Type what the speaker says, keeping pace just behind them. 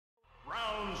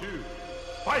two,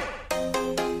 fight!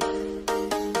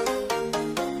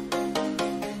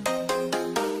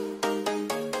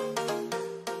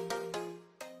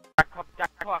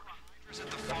 At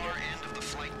the far end of the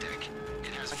flight deck.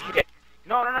 It has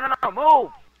No,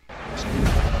 move!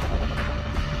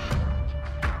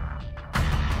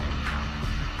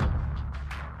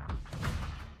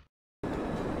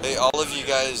 Hey, all of you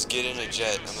guys get in a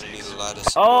jet. I'm gonna need a lot of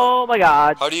support. Oh my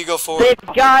god. How do you go forward?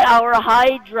 They've got our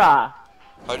Hydra.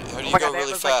 How do you my go god,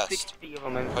 really there's like fast? 60 of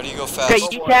them. How do you go fast? Okay,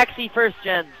 you taxi first,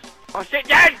 Jens. Oh shit,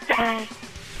 Jens!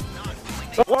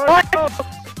 What?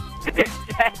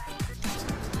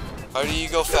 How do you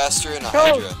go faster in a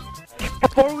Hydra?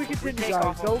 Before we continue,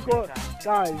 guys, don't go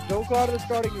out of the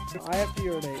starting room. I have to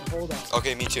urinate. Hold on.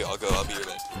 Okay, me too. I'll go. I'll be your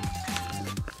man.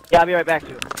 Yeah, I'll be right back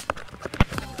to it.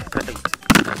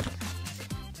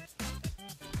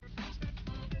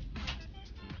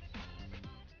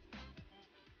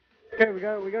 Okay, we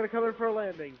gotta come in for a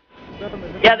landing.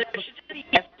 Yeah, there should be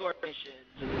escort missions.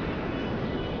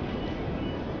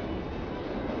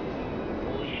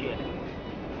 Holy shit.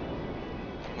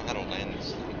 I don't know how to land this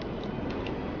thing.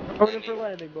 Coming in for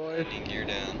landing, boys. Landing gear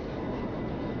down.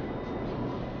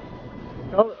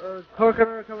 Coconut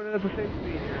are coming in at the same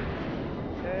speed here.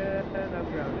 And I'm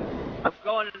grounded. I'm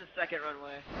going in the second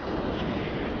runway.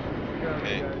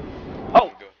 Okay.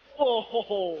 Oh!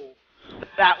 Oh!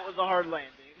 That was a hard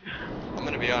landing. I'm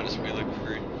gonna be honest. We look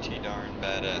pretty darn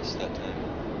badass that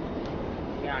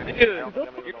time. Yeah, dude,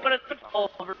 you're gonna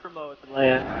all over mode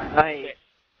land. Nice.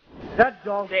 That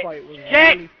dog fight was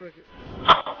Shit. really freaking.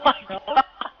 Oh my god!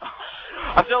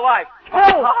 I'm still alive.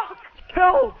 Help!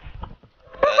 Help!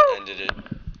 That ended it.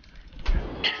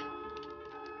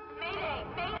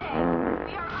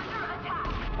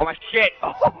 Oh my shit!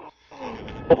 Oh.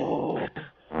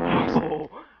 Oh.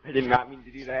 I did not mean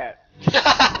to do that.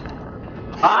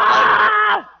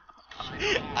 Ah!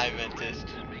 I meant it.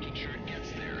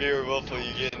 Here, Wolfo,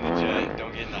 you get in the jet.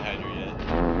 Don't get in the Hydra yet.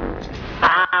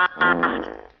 Ah!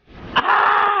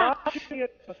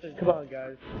 Come on,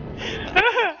 guys.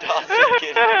 Dawson,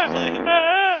 get in the plane.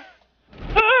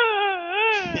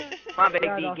 Come on, baby,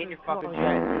 get in your fucking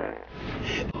jet.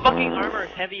 Fucking armor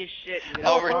is heavy as shit. You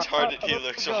know? How retarded he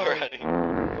looks already.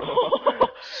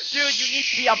 Dude, you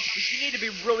need to be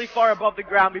really far above the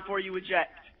ground before you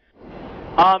eject.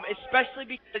 Especially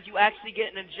because you actually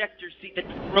get an ejector seat that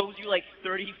throws you like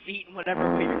 30 feet in whatever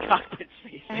way your cockpit's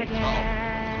facing.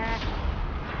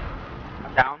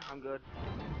 I'm down. I'm good.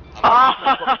 I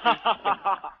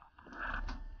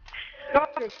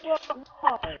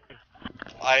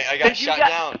got shot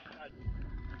down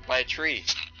by a tree.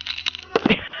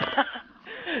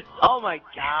 Oh my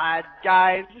god,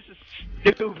 guys, this is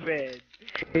stupid.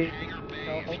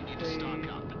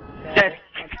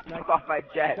 Knock off my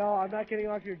jet. No, I'm not getting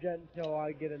off your jet until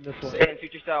I get in this one. Stay and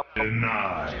shoot yourself.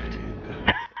 Denied.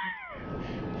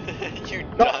 You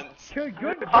dunce. Good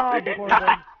job,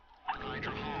 Morgan.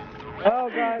 Oh,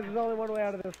 guys, there's only one way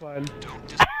out of this one.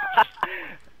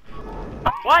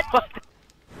 What? What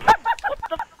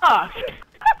the fuck?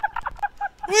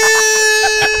 Woo!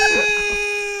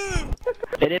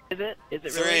 Is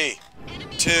it really?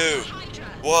 3, 2,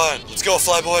 1. Let's go,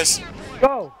 fly boys.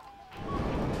 Go!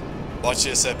 Watch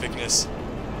this epicness.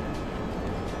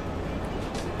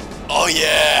 Oh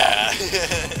yeah!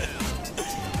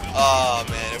 Oh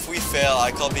man, if we fail,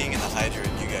 I call being in the Hydra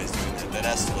and you guys doing that. That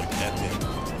has to look epic.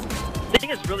 The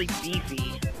thing is really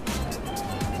beefy.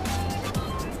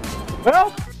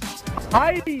 Well,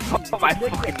 Oh my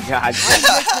fucking god.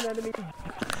 I'm an enemy.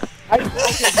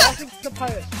 Okay, nothing's the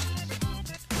pilot.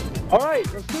 Alright,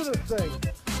 let's do this thing.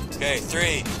 Okay,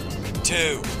 3,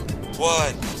 2,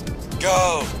 1,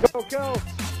 go! Go!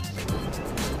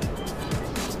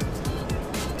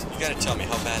 You gotta tell me,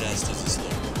 how badass does this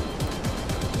look?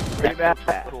 Pretty bad.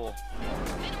 Cool.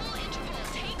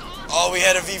 Oh, we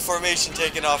had a V formation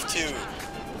taken off too.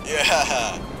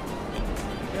 Yeah.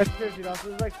 That's seriously, this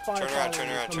is like 5 Turn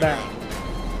around.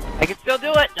 I can still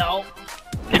do it. No.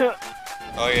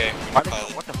 Okay,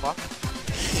 pilot. What the fuck?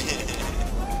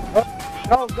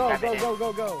 Go!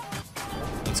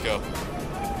 Let's go.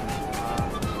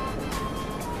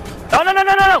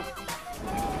 No!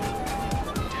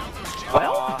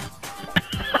 Well,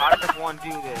 how does one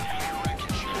do this?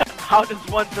 How does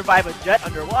one survive a jet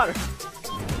underwater?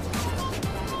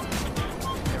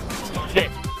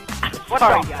 Shit. What the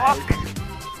fuck?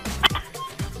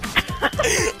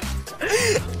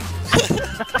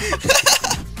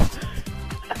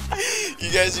 You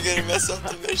guys are gonna mess up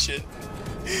the mission.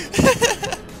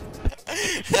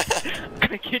 I'm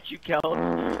gonna get you, Kel.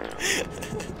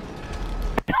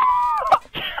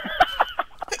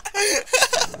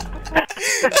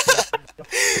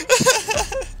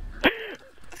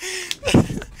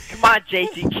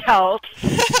 JT Kels.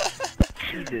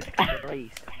 Jesus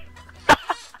Christ.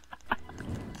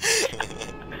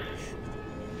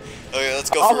 Okay, let's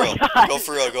go Oh for my real. God. Go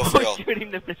for real, go for real.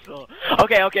 Shooting the missile.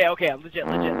 Okay, I'm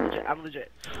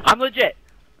legit. I'm legit.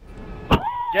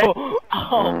 Oh,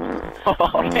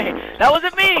 okay. That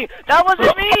wasn't me! That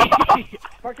wasn't me!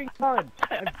 Fucking done.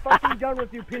 I'm fucking done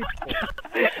with you people.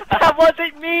 That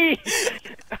wasn't me!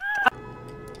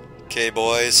 Okay,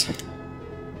 boys.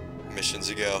 Missions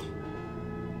a go.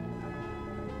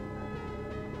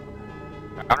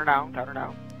 Counter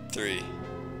now. 3,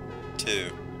 2,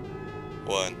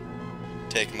 1.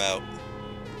 Take him out.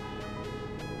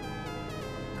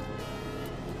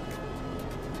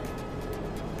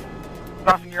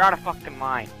 Dawson, you're out of fucking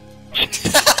mind.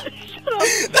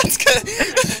 That's good.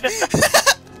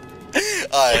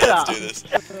 Alright, let's do this.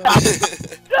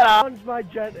 Plunge my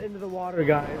jet into the water,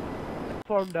 guys.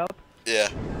 Formed up. Yeah.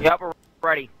 Yep, we're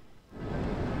ready.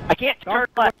 I can't turn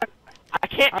left. I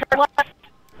can't turn left.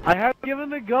 I have given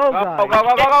the go, guys.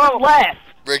 Go left.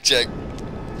 Brick check.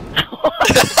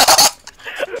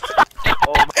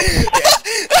 Oh my shit.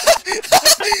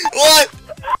 What?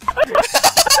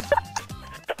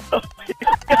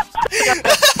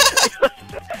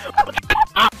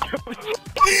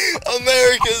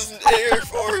 America's Air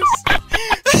Force.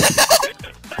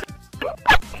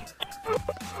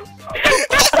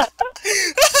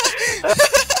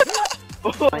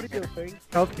 What are you doing?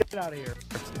 Let's get out of here.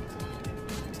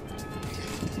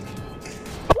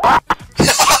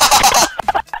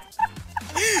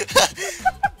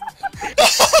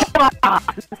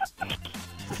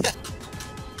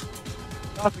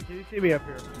 Dawson, can you see me up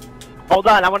here? Hold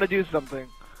on, I want to do something.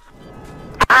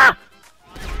 Ah!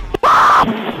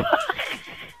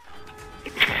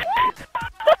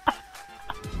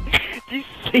 Do you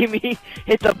see me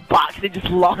hit the box and just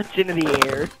launch into the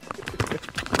air?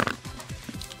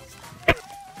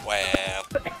 Wow.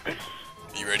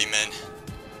 You ready, men?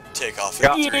 Take off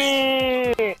Yeah. in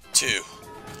 3, Yeah. 2,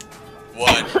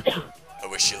 1. I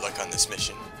wish you luck on this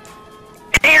mission.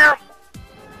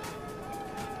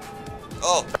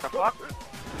 Oh. The fuck?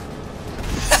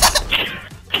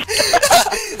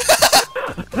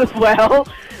 Well,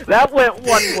 that went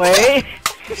one way.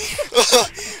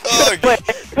 Oh, Could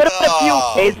have been a few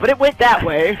ways, but it went that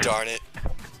way. Darn it.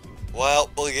 Well,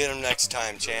 we'll get him next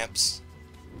time, champs.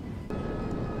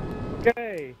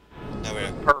 Okay. Now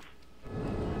we're Perf.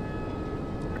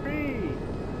 3,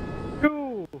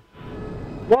 2,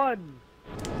 1.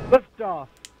 Lift off.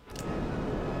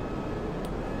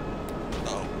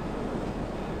 Oh.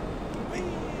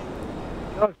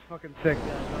 That was fucking sick.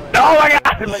 Oh my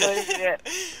god! Look at this shit.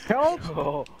 Help!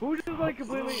 Oh. Who just like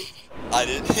completely? I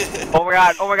did. Oh my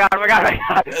god, oh my god, oh my god, oh my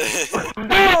god.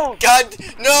 No! God,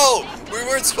 no! We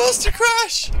weren't supposed to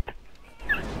crash!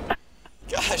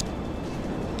 Gosh.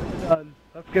 Done.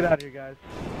 Let's get out of here, guys.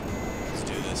 Let's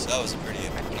do this. That was a pretty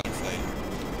epic fight.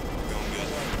 We're going good.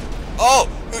 Oh!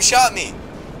 Who shot me?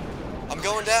 I'm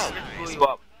going down. Blew you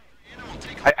up.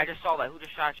 I just saw that. Who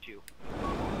just shot you?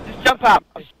 Just jump out.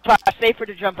 Just safer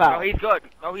to jump out. No, he's good.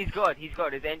 No, he's good. He's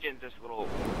good. His engine's just a little...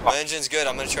 My engine's good.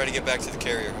 I'm gonna try to get back to the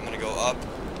carrier. I'm gonna go up.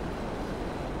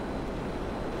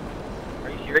 Are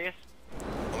you serious?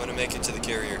 I'm gonna make it to the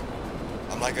carrier.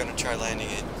 I'm not gonna try landing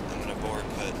it. I'm gonna board,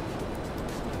 but...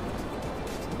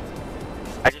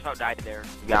 I just about died there.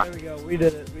 Yeah. There we go. We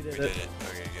did it. We did We it. did it.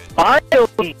 Okay, good.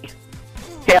 Finally!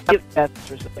 Okay, I'll give that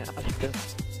for a second.